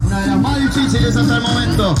Una de las más difíciles hasta el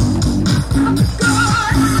momento.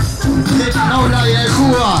 De Noblay de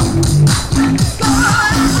Cuba.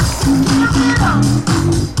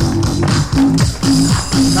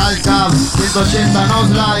 Salca 180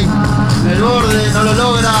 Noblay. El borde no lo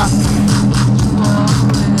logra.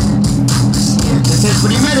 Es el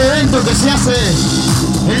primer evento que se hace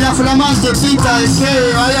en la flamante pista de skate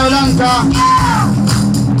de Bahía Blanca.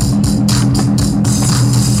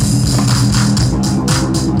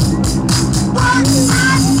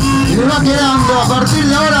 Y le va quedando a partir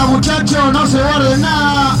de ahora, muchachos, no se guarden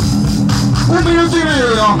nada. 1 minuto y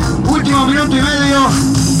medio, último minuto y medio.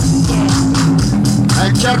 A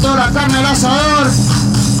echar toda la carne al asador.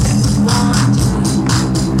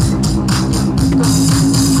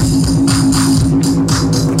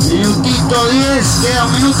 Minutito 10, queda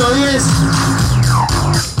 1 minuto 10.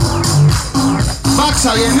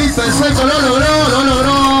 Baxa 10.000, perfecto, lo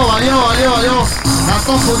logró, valió. La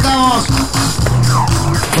computamos.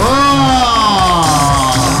 ¡Oh!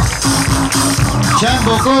 Ya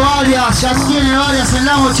embocó varias, ya tiene varias en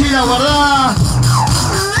la mochila guardadas.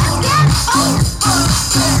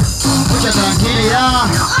 Mucha tranquilidad.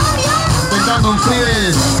 Intentando un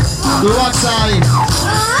freewheel. Tu backside.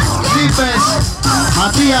 Flipes.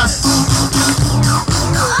 Matías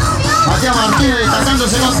Martínez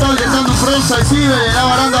destacándose con todo, intentando un frontside freewheel en la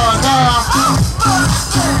baranda bancada.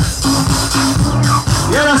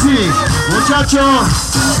 Y ahora sí, muchachos,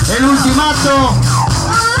 el ultimato.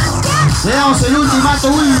 Le damos el ultimato,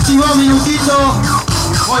 último minutito.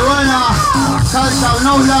 Muy buena. Salsa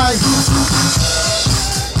Noblay.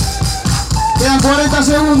 Quedan 40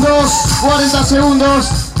 segundos.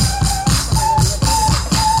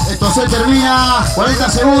 Esto se termina. 40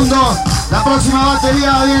 segundos. La próxima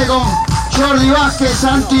batería viene con Jordi Vázquez,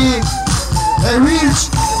 Santi Birch,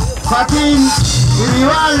 Fatín y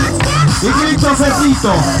Rival y Christopher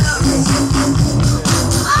Tito.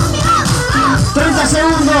 30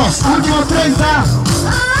 segundos, últimos 30.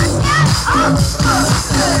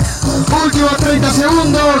 Últimos 30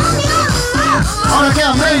 segundos. Ahora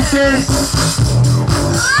quedan 20.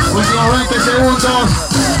 Últimos 20 segundos.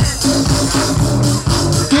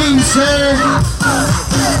 15.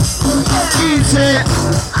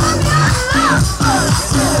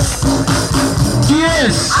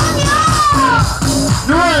 10.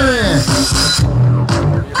 9.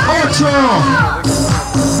 8.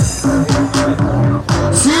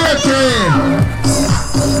 7.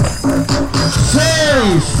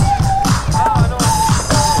 6.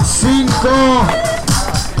 5.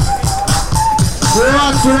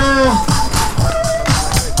 4.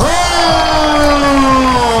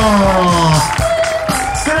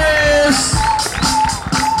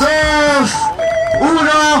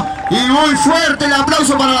 Y muy fuerte el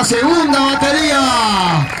aplauso para la segunda batería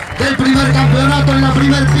del primer campeonato en la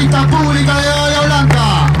primer pista.